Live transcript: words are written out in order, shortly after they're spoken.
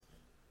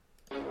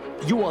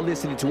You are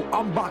listening to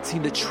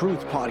Unboxing the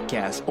Truth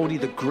podcast, only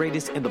the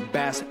greatest and the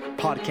best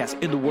podcast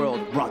in the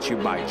world, brought to you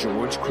by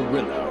George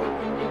Carrillo.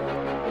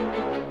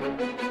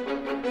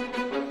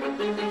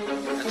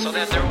 And so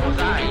then there was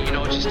I,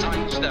 just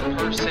talking to that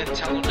person,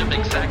 telling them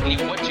exactly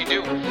what to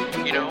do.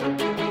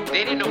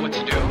 They didn't know what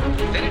to do.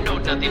 They didn't know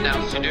nothing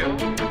else to do.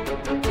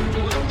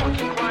 It was a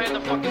fucking cry on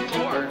the fucking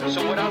floor.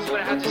 So what else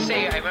would I have to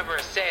say? I remember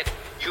I said,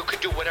 you could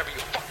do whatever you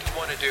fucking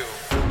want to do.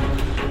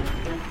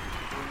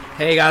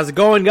 Hey, how's it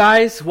going,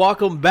 guys?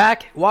 Welcome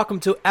back. Welcome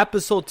to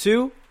episode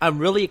 2. I'm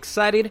really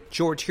excited.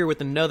 George here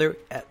with another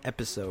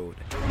episode.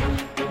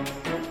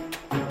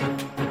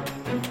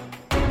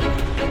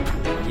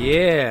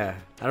 Yeah.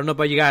 I don't know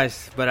about you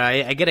guys, but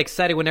I get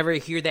excited whenever I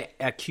hear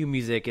that cue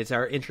music. It's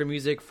our intro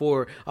music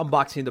for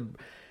Unboxing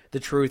the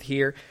Truth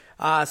here.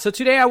 So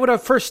today I would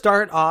have first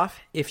start off,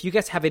 if you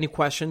guys have any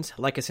questions,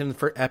 like I said in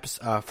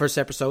the first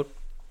episode,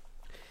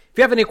 if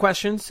you have any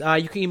questions,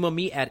 you can email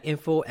me at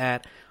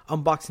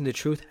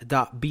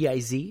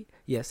info@unboxingthetruth.biz.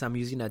 Yes, I'm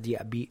using a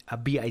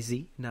biz,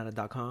 not a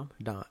 .com,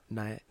 not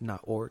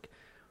 .org.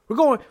 We're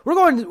going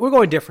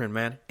different,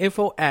 man.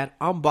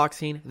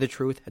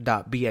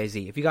 info@unboxingthetruth.biz.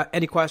 If you got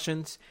any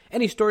questions,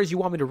 any stories you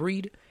want me to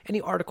read,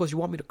 any articles you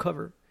want me to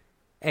cover,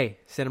 hey,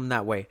 send them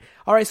that way.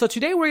 All right, so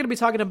today we're going to be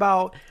talking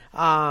about,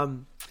 a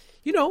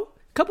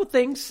couple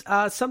things.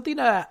 Something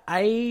that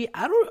I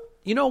don't,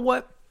 you know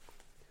what?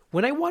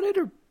 When I wanted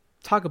to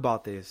talk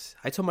about this,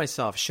 I told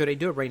myself, should I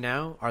do it right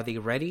now? Are they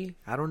ready?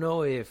 I don't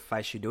know if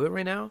I should do it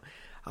right now.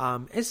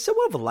 It's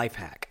somewhat of a life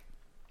hack.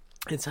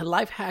 It's a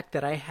life hack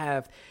that I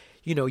have,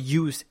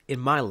 used in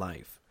my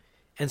life.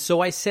 And so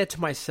I said to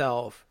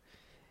myself,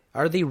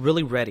 are they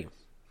really ready?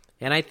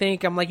 And I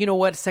think I'm like, you know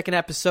what? Second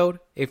episode,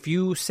 if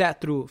you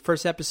sat through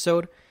first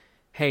episode,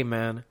 hey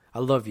man, I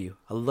love you.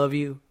 I love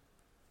you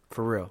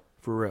for real.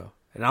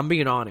 And I'm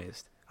being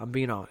honest.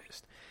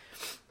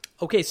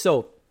 Okay,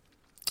 so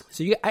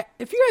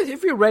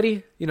if you're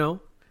ready,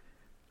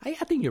 I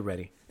think you're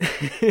ready.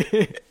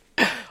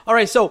 All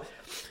right, so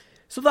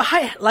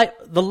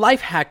the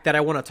life hack that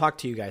I want to talk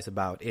to you guys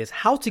about is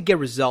how to get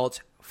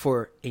results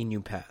for a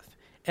new path.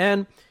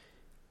 And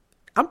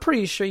I'm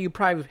pretty sure you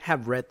probably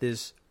have read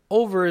this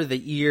over the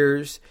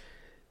years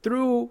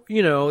through,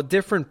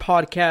 different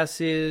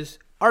podcasts,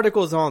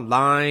 articles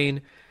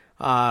online,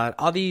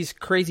 all these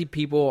crazy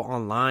people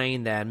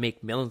online that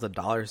make millions of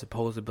dollars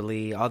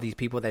supposedly, all these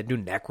people that do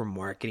network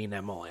marketing,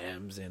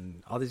 MLMs,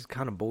 and all this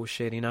kind of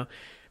bullshit,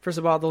 First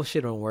of all, those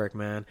shit don't work,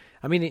 man.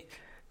 I mean,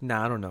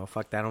 I don't know.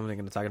 Fuck that. I'm not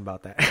going to talk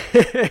about that.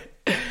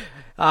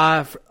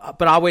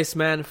 But always,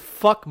 man,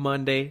 fuck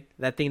Monday.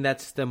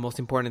 That's the most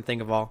important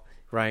thing of all,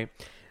 right?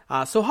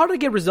 So how to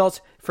get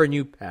results for a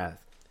new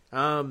path?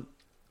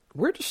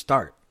 Where to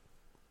start?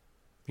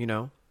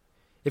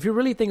 If you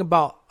really think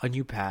about a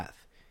new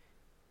path,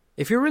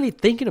 if you're really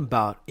thinking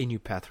about a new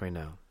path right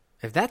now,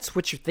 if that's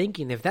what you're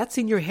thinking, if that's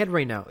in your head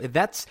right now, if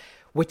that's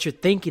what you're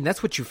thinking,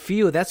 that's what you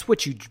feel, that's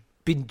what you've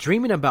been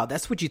dreaming about,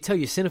 that's what you tell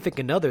your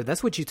significant other,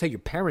 that's what you tell your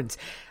parents.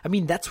 I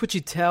mean, that's what you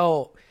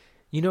tell,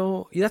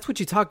 that's what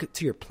you talk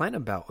to your plant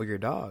about or your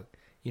dog.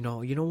 You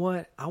know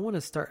what? I want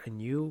to start a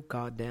new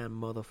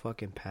goddamn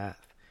motherfucking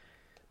path.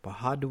 But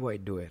how do I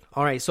do it?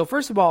 All right, so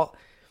first of all,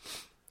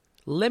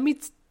 let me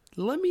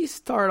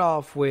start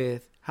off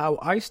with how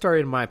I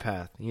started my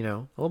path, a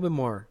little bit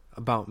more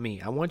about me.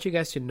 I want you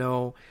guys to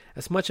know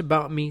as much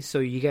about me so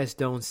you guys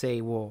don't say,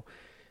 well,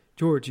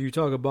 George, you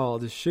talk about all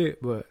this shit,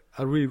 but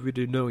I really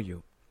didn't know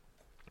you.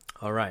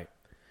 All right.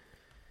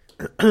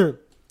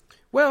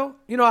 Well,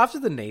 after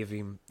the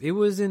Navy, it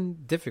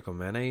wasn't difficult,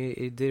 man.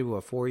 I did,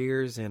 4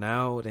 years and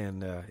out,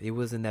 and it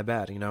wasn't that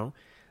bad, I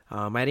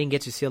didn't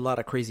get to see a lot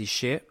of crazy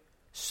shit.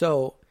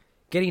 So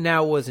getting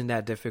out wasn't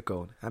that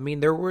difficult. I mean,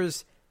 there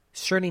was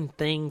certain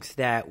things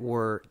that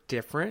were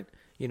different,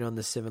 in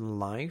the civil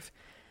life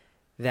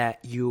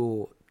that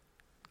you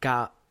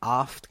got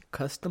off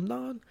accustomed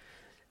on.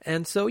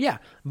 And so, yeah,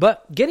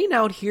 but getting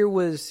out here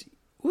was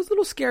a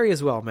little scary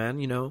as well,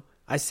 man.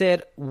 I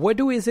said, what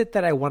is it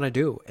that I want to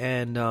do?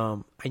 And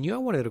I knew I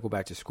wanted to go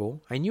back to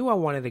school. I knew I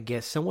wanted to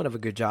get somewhat of a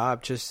good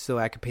job just so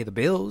I could pay the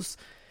bills.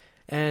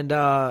 And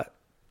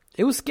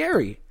it was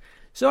scary.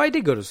 So I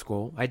did go to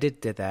school. I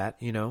did that,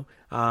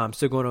 I'm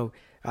still going to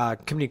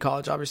community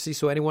college, obviously.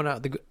 So anyone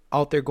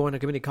out there going to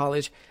community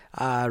college,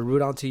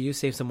 root on to you,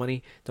 save some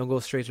money. Don't go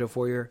straight to a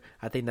 4-year.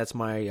 I think that's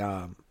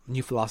my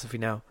new philosophy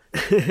now.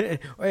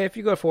 Or if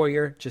you go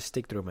 4-year, just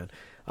stick through, man.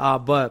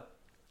 But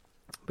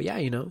yeah,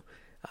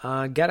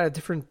 got a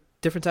different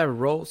type of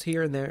roles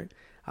here and there.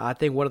 I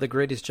think one of the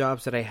greatest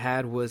jobs that I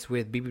had was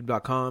with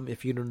Beep.com.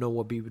 If you don't know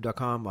what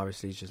Beep.com,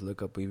 obviously just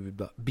look up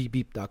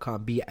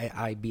Beep.com,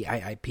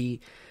 BIIBIIP.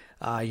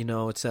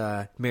 It's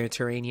a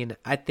Mediterranean.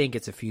 I think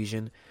it's a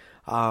fusion.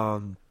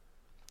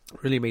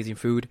 Really amazing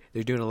food.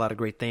 They're doing a lot of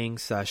great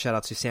things. Shout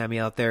out to Sammy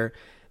out there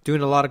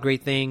doing a lot of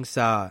great things.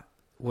 What I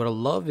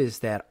love is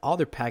that all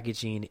their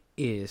packaging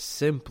is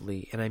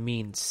simply, and I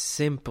mean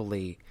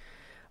simply,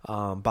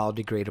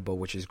 biodegradable,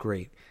 which is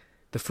great.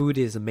 The food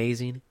is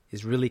amazing.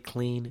 It's really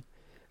clean.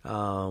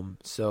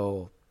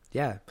 So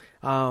yeah.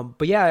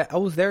 But yeah, I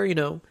was there,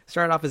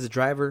 started off as a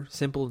driver,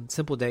 simple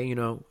day,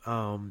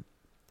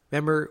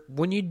 remember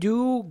when you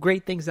do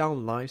great things out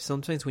in life,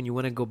 sometimes when you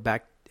want to go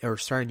back or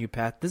start a new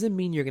path, doesn't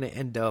mean you're going to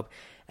end up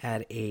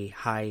at a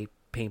high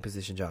paying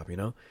position job,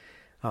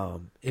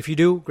 if you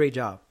do, great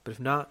job. But if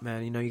not,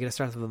 man, you're going to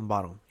start from the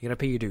bottom. You're going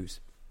to pay your dues.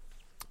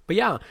 But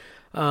yeah,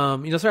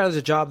 started as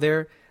a job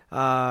there,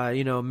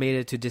 made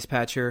it to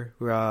dispatcher,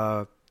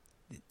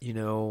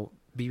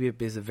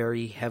 BBIP is a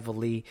very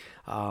heavily,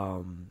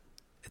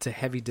 it's a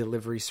heavy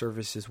delivery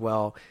service as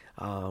well.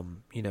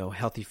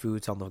 Healthy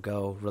foods on the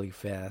go really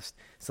fast,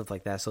 stuff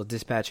like that. So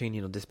dispatching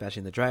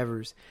the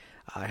drivers,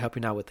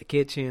 helping out with the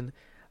kitchen,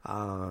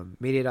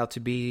 made it out to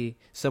be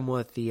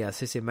somewhat the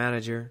assistant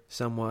manager,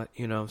 somewhat,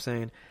 what I'm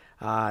saying.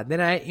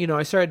 Then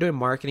I started doing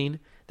marketing.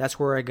 That's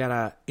where I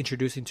got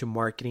introduced into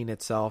marketing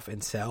itself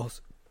and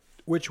sales,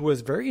 which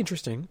was very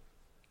interesting.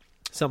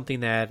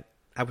 Something that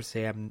I would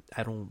say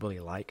I don't really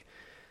like.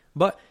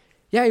 But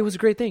yeah, it was a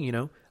great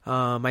thing,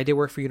 I did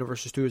work for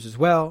Universal Studios as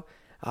well,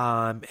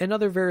 and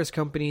other various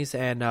companies,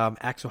 and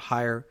Axel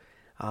Hire,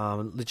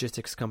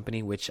 logistics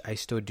company, which I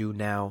still do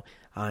now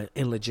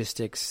in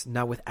logistics,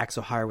 not with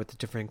Axel Hire, with a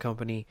different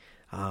company,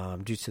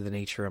 due to the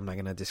nature. I'm not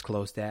going to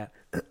disclose that,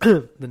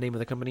 the name of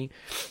the company.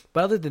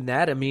 But other than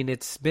that, I mean,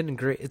 it's been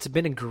great. It's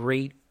been a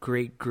great,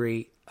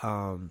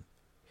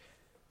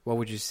 what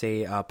would you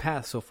say,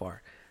 path so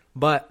far.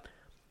 But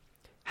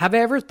have I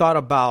ever thought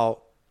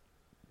about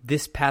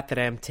this path that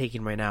I am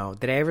taking right now?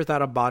 Did I ever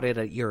thought about it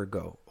a year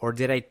ago? Or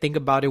did I think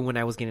about it when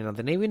I was getting out of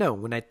the Navy? No.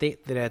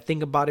 Did I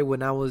think about it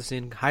when I was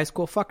in high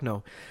school? Fuck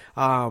no.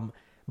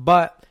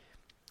 But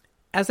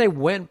as I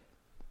went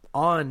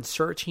on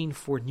searching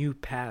for new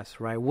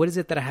paths, right? What is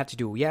it that I have to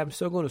do? Yeah, I'm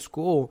still going to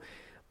school,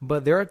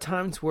 but there are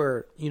times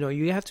where,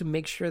 you have to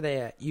make sure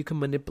that you can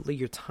manipulate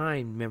your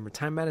time. Remember,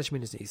 time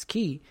management is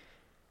key.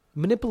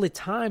 Manipulate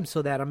time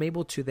so that I'm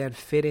able to then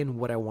fit in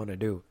what I want to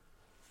do.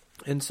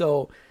 And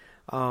so,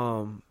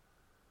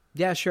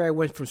 yeah, sure, I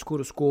went from school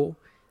to school.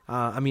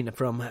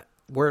 From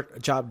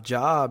work,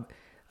 job,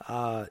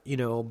 but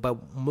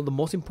the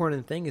most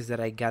important thing is that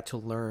I got to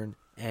learn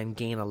and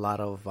gain a lot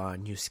of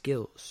new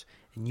skills,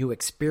 new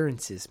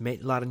experiences,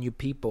 met a lot of new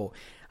people,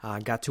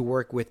 got to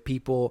work with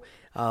people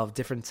of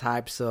different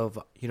types of,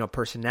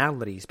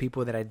 personalities,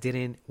 people that I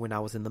didn't when I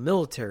was in the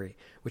military,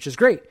 which is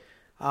great.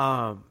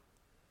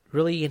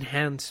 Really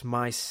enhanced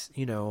my,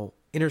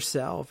 inner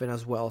self, and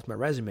as well as my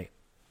resume.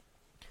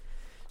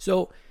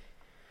 So,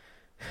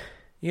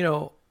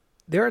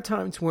 there are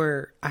times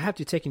where I have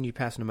to take a new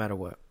path no matter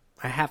what.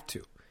 I have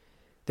to.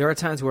 There are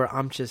times where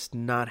I'm just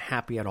not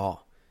happy at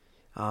all.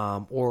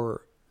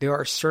 Or there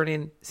are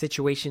certain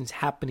situations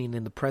happening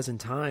in the present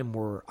time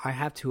where I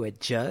have to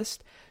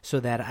adjust so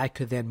that I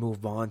could then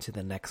move on to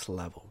the next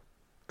level.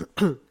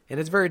 And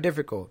it's very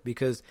difficult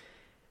because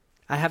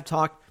I have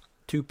talked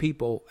to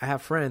people, I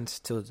have friends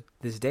to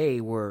this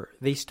day where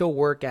they still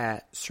work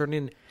at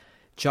certain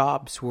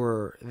jobs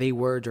where they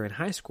were during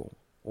high school,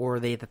 or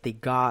that they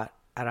got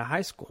out of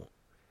high school.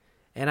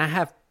 And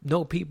I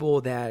know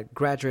people that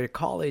graduated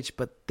college,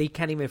 but they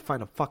can't even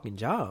find a fucking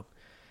job.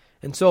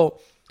 And so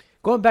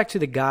going back to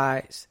the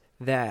guys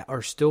that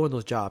are still in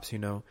those jobs,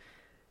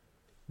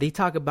 they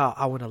talk about,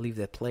 I want to leave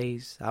that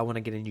place. I want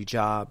to get a new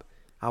job.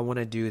 I want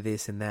to do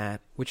this and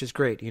that, which is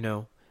great,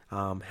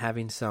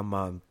 having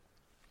some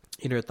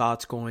inner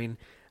thoughts going,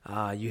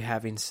 you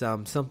having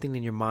something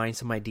in your mind,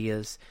 some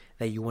ideas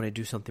that you want to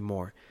do something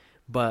more.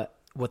 But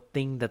what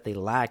thing that they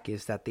lack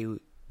is that they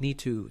need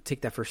to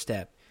take that first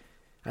step.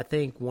 I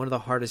think one of the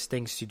hardest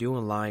things to do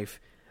in life,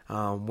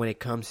 when it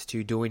comes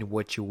to doing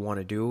what you want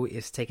to do,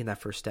 is taking that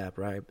first step,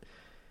 right?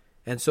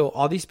 And so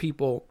all these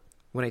people,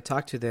 when I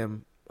talk to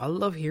them, I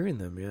love hearing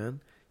them,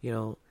 man.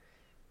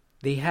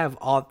 They have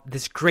all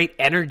this great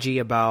energy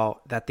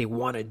about that they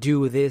want to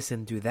do this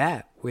and do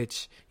that,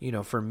 which,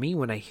 for me,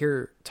 when I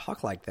hear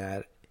talk like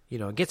that,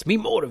 it gets me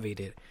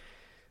motivated.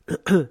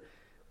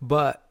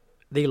 But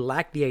they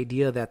lack the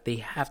idea that they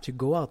have to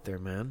go out there,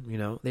 man.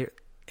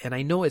 And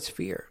I know it's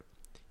fear.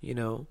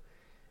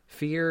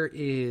 Fear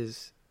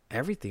is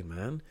everything,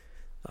 man.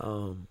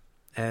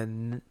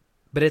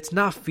 But it's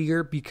not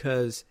fear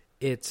because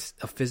it's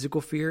a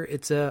physical fear.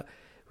 It's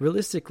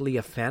realistically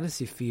a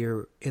fantasy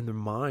fear in their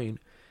mind,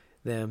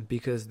 them,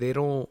 because they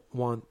don't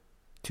want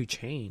to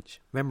change.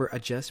 Remember,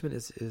 adjustment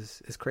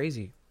is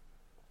crazy.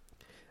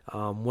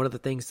 One of the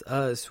things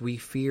we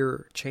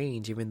fear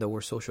change, even though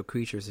we're social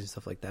creatures and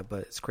stuff like that,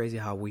 but it's crazy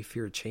how we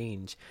fear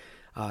change.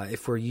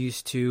 If we're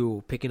used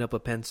to picking up a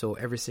pencil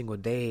every single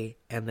day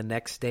and the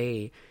next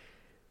day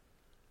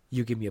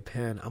you give me a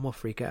pen, I'm gonna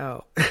freak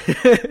out.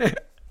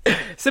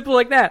 Simple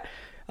like that.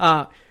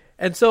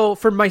 And so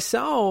for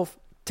myself,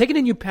 taking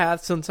a new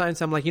path,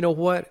 sometimes I'm like, you know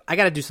what? I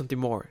got to do something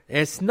more. And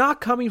it's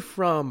not coming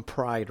from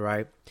pride,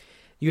 right?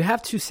 You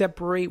have to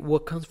separate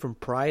what comes from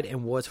pride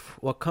and what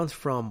comes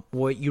from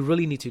what you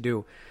really need to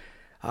do.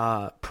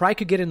 Pride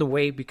could get in the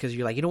way because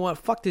you're like, you know what?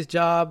 Fuck this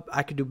job.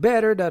 I could do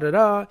better,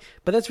 da-da-da.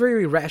 But that's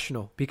very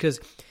irrational, because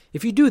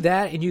if you do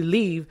that and you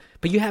leave,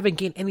 but you haven't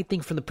gained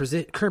anything from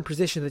the current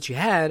position that you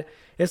had,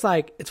 It's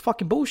like, it's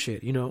fucking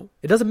bullshit, you know?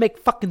 It doesn't make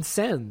fucking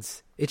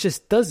sense. It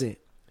just doesn't.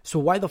 So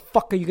why the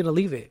fuck are you going to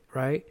leave it,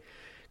 right?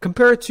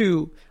 Compared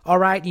to, all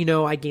right, you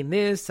know, I gained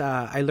this.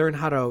 I learned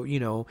how to, you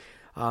know,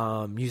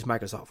 use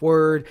Microsoft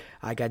Word.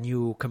 I got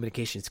new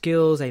communication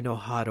skills. I know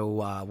how to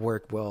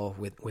work well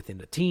within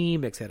the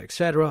team, et cetera, et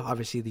cetera.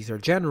 Obviously, these are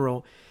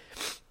general.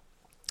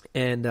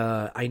 And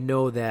I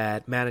know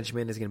that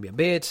management is going to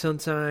be a bitch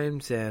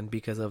sometimes, and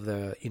because of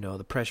the, you know,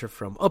 the pressure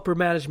from upper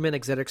management,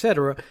 et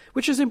cetera,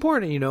 which is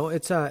important, you know,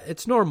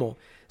 it's normal.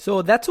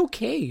 So that's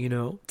okay, you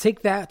know.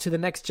 Take that to the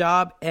next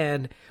job,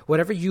 and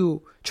whatever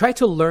you try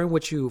to learn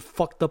what you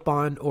fucked up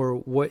on, or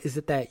what is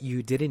it that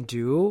you didn't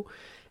do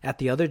at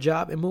the other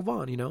job, and move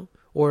on, you know.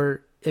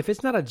 Or if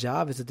it's not a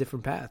job, it's a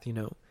different path, you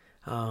know.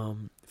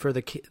 For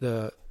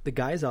the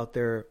guys out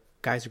there,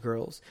 guys or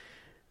girls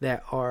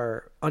that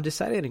are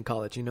undecided in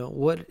college, you know,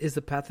 what is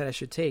the path that I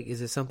should take?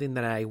 Is it something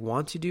that I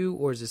want to do,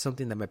 or is it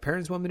something that my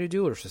parents want me to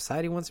do, or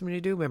society wants me to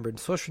do? Remember,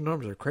 social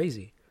norms are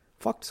crazy.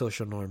 Fuck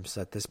social norms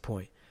at this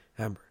point.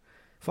 Remember,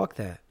 fuck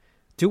that.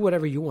 Do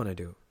whatever you want to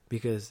do,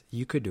 because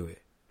you could do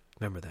it.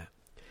 Remember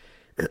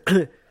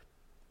that.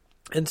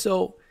 And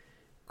so,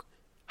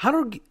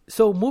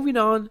 moving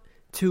on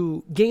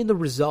to gain the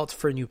results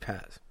for a new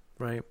path,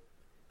 right?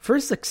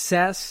 First,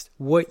 assess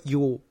what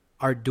you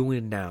are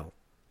doing now.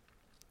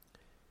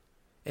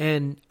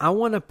 And I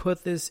want to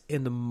put this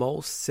in the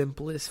most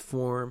simplest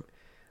form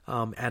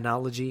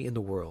analogy in the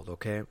world,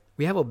 okay?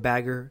 We have a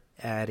bagger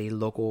at a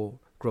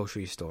local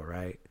grocery store,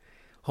 right?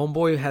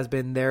 Homeboy has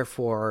been there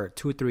for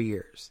 2 or 3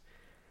 years.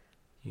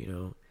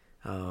 You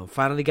know,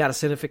 finally got a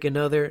significant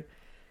other.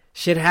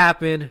 Shit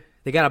happened.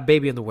 They got a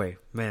baby in the way.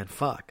 Man,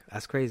 fuck.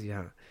 That's crazy,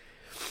 huh?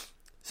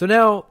 So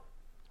now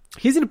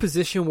he's in a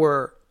position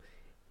where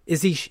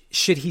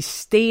should he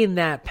stay in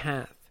that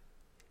path?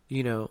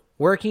 You know,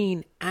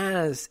 working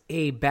as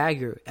a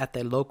bagger at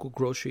that local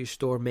grocery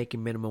store,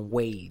 making minimum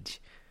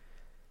wage,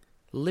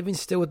 living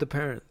still with the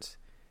parents.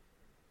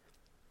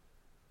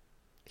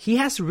 He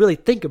has to really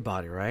think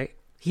about it, right?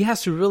 He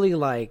has to really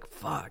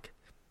fuck.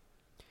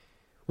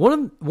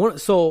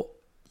 So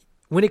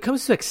when it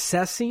comes to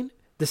assessing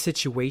the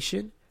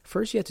situation,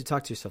 first you have to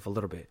talk to yourself a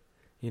little bit,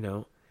 you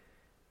know.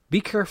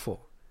 Be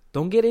careful.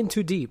 Don't get in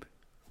too deep.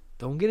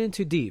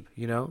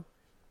 You know.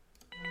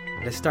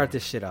 Let's start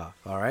this shit off,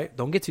 all right?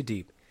 Don't get too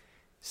deep.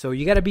 So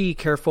you got to be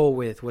careful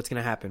with what's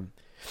going to happen.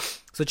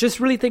 So just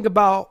really think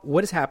about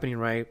what is happening,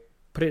 right?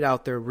 Put it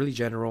out there, really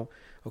general.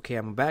 Okay,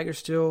 I'm a bagger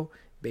still.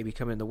 Baby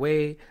coming in the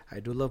way. I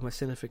do love my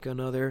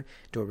significant other.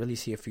 Do I really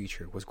see a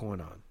future? What's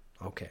going on?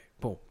 Okay,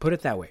 boom. Put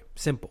it that way.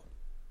 Simple.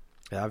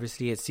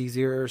 Obviously, it's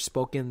easier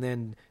spoken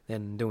than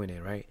doing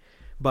it, right?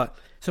 But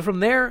so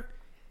from there,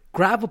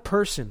 grab a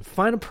person.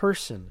 Find a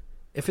person.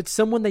 If it's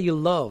someone that you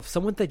love,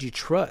 someone that you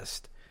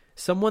trust,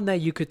 someone that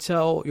you could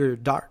tell your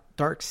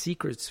dark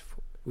secrets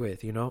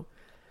with, you know,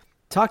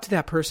 talk to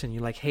that person.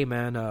 You're like, hey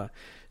man,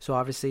 so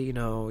obviously, you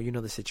know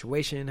the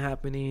situation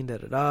happening,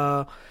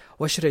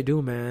 what should I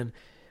do, man?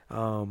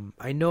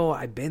 I know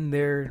I've been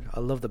there. I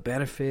love the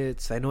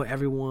benefits. I know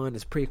everyone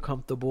is pretty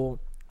comfortable.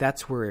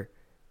 That's where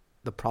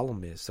the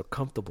problem is, the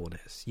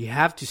comfortableness. You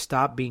have to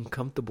stop being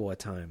comfortable at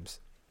times.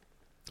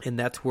 And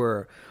that's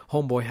where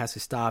homeboy has to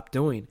stop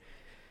doing.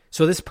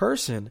 So this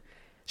person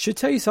should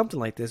tell you something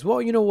like this.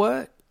 Well, you know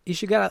what?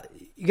 You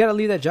gotta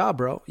leave that job,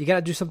 bro. You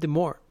gotta do something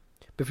more.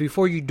 But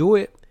before you do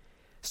it,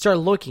 start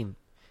looking.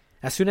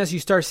 As soon as you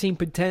start seeing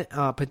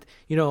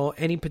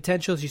any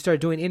potentials, you start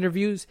doing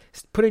interviews.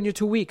 Put in your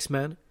 2 weeks,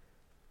 man.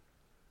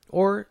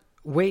 Or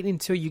wait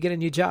until you get a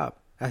new job.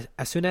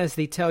 As soon as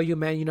they tell you,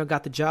 man,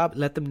 got the job,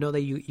 let them know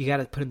that you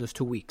gotta put in those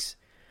 2 weeks.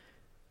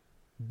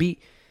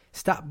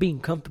 Stop being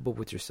comfortable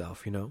with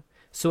yourself, you know.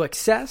 So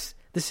assess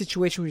the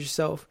situation with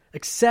yourself.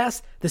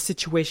 Assess the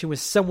situation with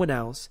someone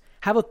else.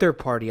 Have a third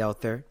party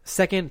out there.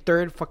 Second,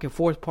 third, fucking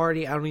fourth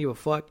party. I don't give a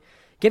fuck.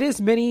 Get as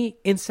many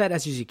insight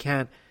as you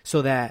can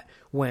so that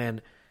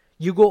when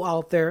you go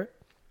out there,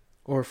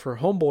 or for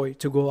homeboy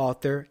to go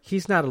out there,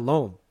 he's not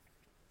alone.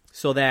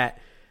 So that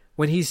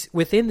when he's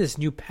within this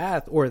new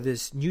path or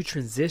this new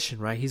transition,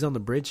 right? He's on the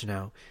bridge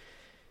now.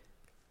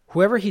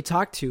 Whoever he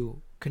talked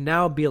to could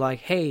now be like,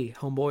 hey,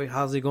 homeboy,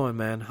 how's it going,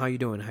 man? How you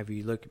doing? Have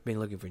you been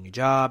looking for a new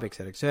job, et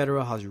cetera, et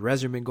cetera? How's your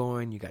resume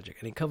going? You got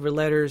any cover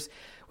letters?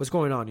 What's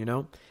going on, you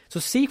know? So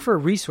seek for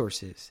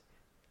resources.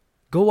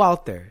 Go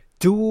out there.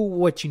 Do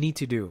what you need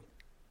to do.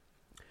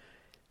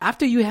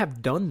 After you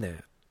have done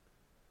that,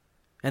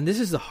 and this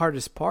is the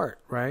hardest part,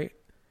 right?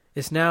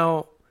 It's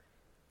now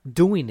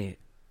doing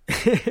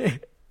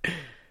it.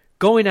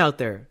 Going out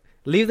there.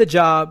 Leave the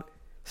job.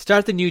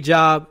 Start the new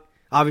job.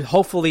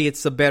 Hopefully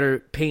it's a better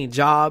paying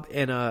job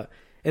and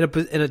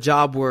in a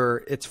job where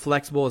it's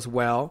flexible as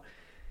well,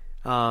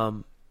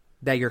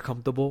 that you're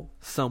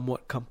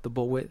somewhat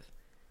comfortable with.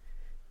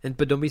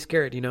 But don't be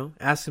scared, you know.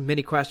 Ask them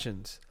many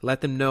questions.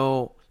 Let them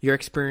know your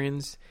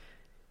experience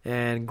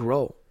and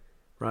grow,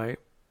 right?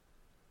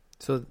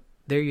 So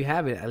there you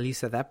have it. At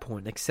least at that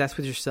point, access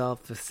with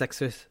yourself,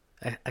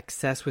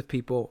 access with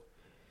people.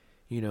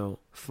 You know,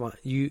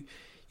 you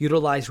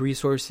utilize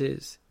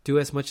resources, do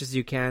as much as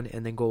you can,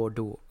 and then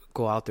go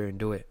out there and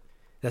do it.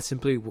 That's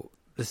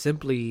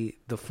simply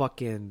the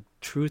fucking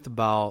truth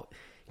about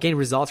getting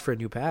results for a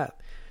new path.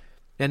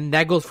 And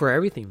that goes for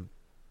everything.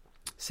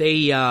 Say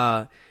you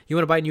want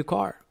to buy a new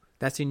car.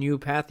 That's a new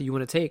path that you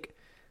want to take.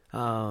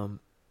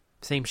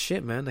 Same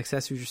shit, man.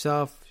 Assess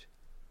yourself.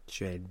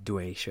 Should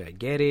I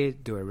get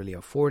it? Do I really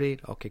afford it?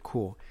 Okay,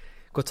 cool.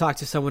 Go talk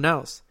to someone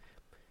else.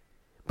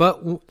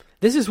 But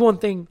this is one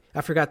thing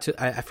I forgot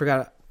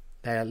that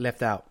I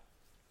left out.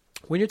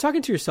 When you're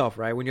talking to yourself,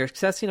 right? When you're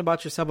assessing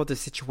about yourself, about the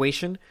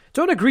situation,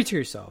 don't agree to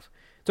yourself.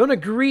 Don't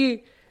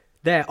agree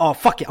that, oh,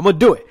 fuck it, I'm going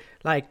to do it.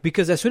 Like,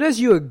 because as soon as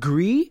you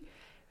agree,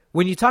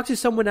 when you talk to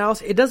someone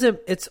else,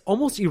 it's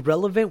almost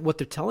irrelevant what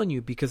they're telling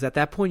you, because at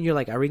that point you're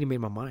like, I already made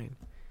my mind,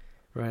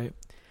 right?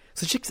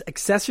 So just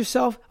assess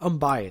yourself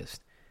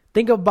unbiased.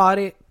 Think about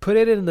it, put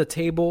it in the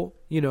table,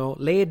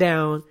 lay it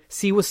down,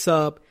 see what's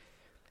up,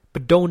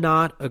 but do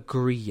not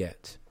agree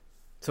yet.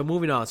 So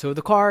moving on. So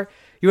the car,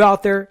 you're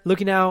out there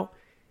looking out,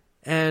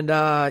 and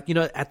I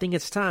think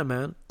it's time,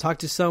 man. Talk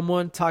to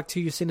someone, talk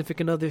to your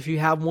significant other if you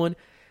have one.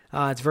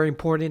 It's very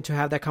important to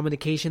have that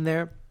communication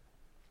there,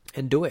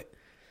 and do it.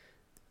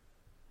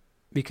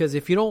 Because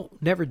if you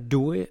don't never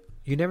do it,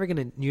 you're never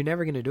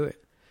gonna do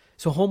it.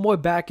 So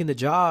homeboy back in the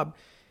job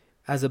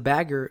as a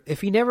bagger, if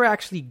he never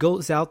actually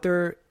goes out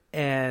there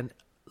and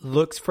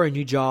looks for a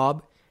new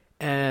job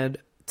and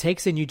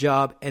takes a new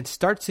job and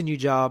starts a new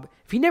job,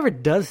 if he never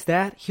does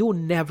that, he will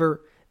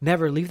never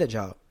leave that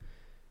job.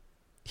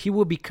 He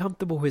will be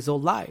comfortable his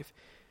whole life.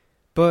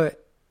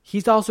 But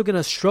he's also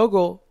gonna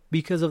struggle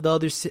because of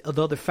the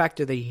other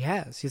factor that he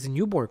has. He has a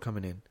newborn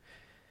coming in.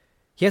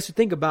 He has to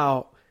think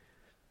about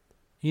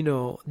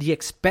the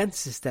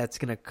expenses that's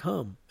going to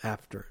come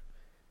after.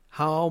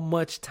 How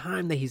much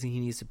time that he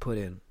needs to put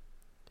in.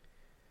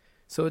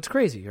 So it's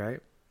crazy,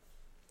 right?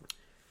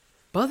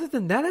 But other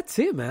than that, that's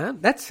it, man.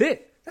 That's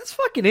it. That's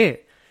fucking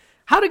it.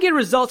 How to get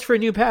results for a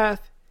new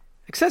path.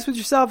 Assess with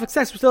yourself,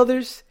 assess with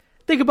others.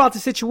 Think about the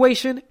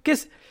situation.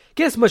 Get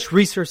as much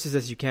resources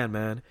as you can,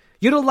 man.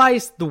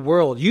 Utilize the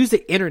world. Use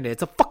the internet.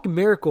 It's a fucking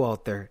miracle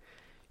out there.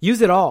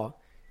 Use it all.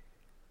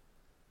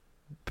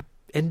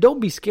 And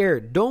don't be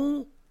scared.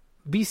 Don't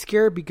be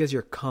scared because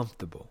you're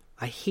comfortable.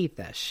 I hate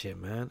that shit,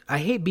 man. I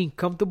hate being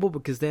comfortable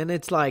because then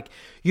it's like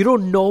you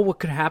don't know what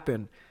could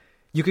happen.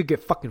 You could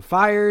get fucking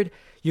fired.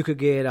 You could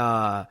get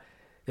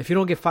if you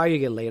don't get fired, you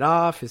get laid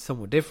off. It's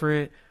somewhat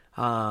different.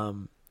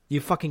 You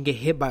fucking get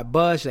hit by a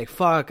bus. You're like,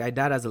 fuck, I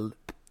died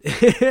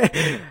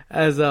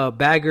as a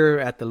bagger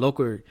at the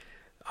local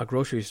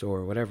grocery store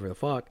or whatever the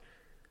fuck.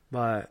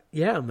 But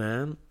yeah,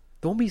 man,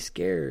 don't be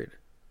scared.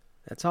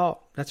 That's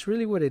all. That's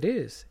really what it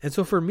is. And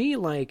so for me,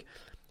 like,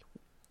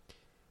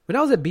 when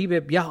I was at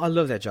BBIP, yeah, I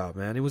love that job,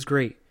 man. It was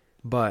great.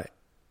 But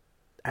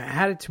I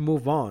had to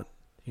move on,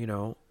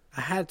 I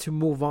had to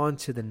move on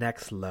to the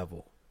next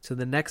level. To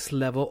the next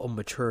level of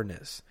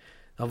matureness.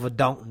 Of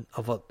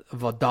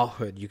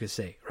adulthood, you could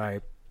say,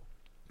 right?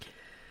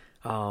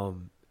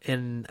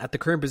 And at the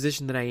current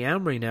position that I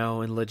am right now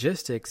in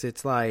logistics,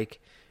 it's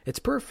like, it's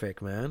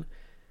perfect, man.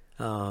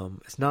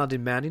 It's not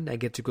demanding. I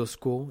get to go to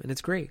school, and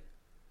it's great.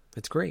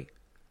 It's great.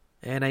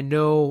 And I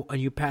know a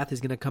new path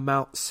is going to come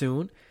out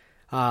soon.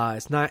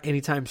 It's not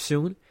anytime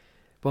soon.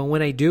 But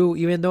when I do,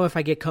 even though if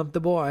I get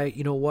comfortable,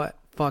 you know what?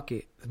 Fuck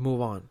it.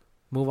 Move on.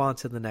 Move on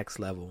to the next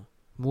level.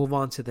 Move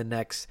on to the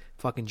next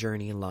fucking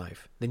journey in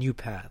life. The new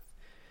path.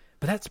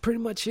 But that's pretty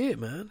much it,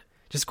 man.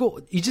 Just go.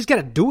 You just got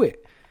to do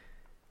it.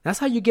 That's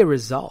how you get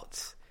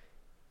results.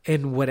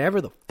 In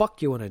whatever the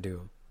fuck you want to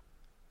do.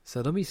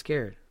 So don't be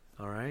scared.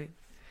 All right?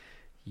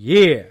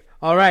 Yeah.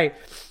 All right.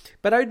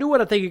 But I do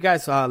want to thank you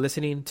guys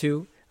listening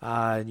to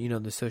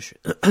the social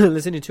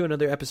listening to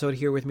another episode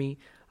here with me.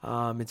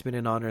 It's been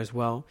an honor as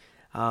well.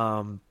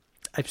 I'm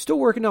still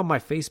working on my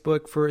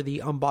Facebook for the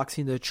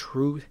Unboxing the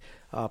Truth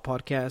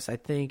podcast. I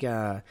think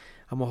I'm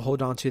gonna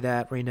hold on to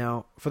that right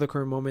now for the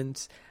current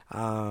moments.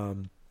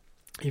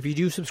 If you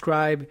do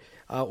subscribe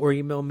or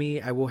email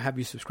me, I will have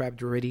you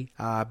subscribed already.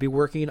 I'll be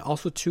working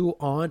also too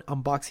on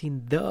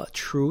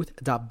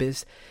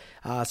unboxingthetruth.biz.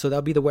 So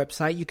that'll be the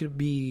website.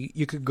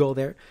 You could go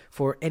there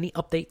for any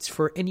updates,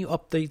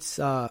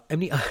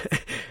 any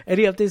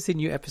updates in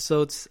new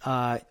episodes,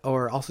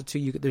 or also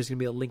too, there's gonna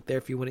be a link there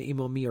if you want to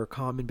email me or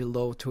comment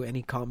below to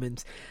any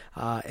comments,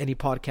 any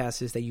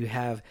podcasts that you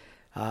have.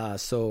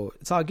 So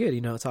it's all good,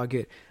 it's all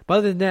good. But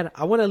other than that,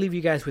 I want to leave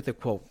you guys with the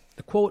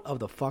quote of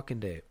the fucking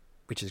day,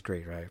 which is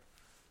great, right?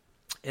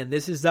 And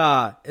this is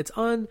it's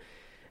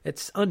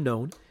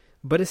unknown,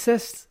 but it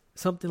says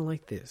something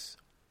like this: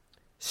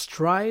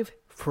 strive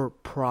for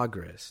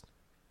progress,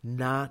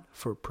 not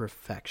for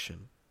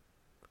perfection.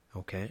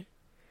 Okay?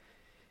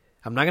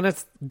 I'm not going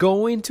to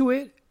go into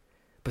it,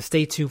 but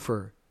stay tuned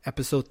for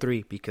episode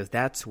 3 because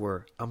that's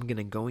where I'm going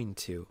to go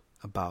into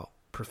about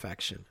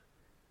perfection.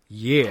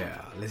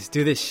 Yeah, let's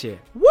do this shit.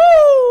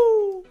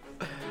 Woo!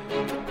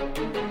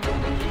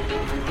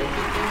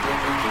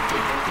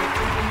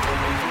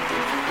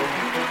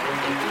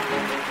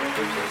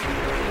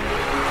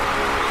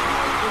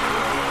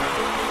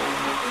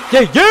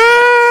 Yeah,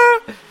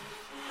 yeah!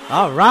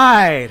 All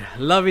right.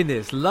 Loving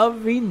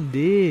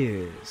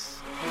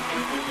this.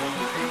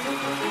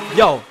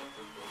 Yo.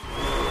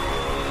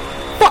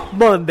 Fuck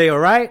Monday, all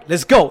right?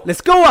 Let's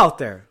go out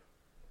there.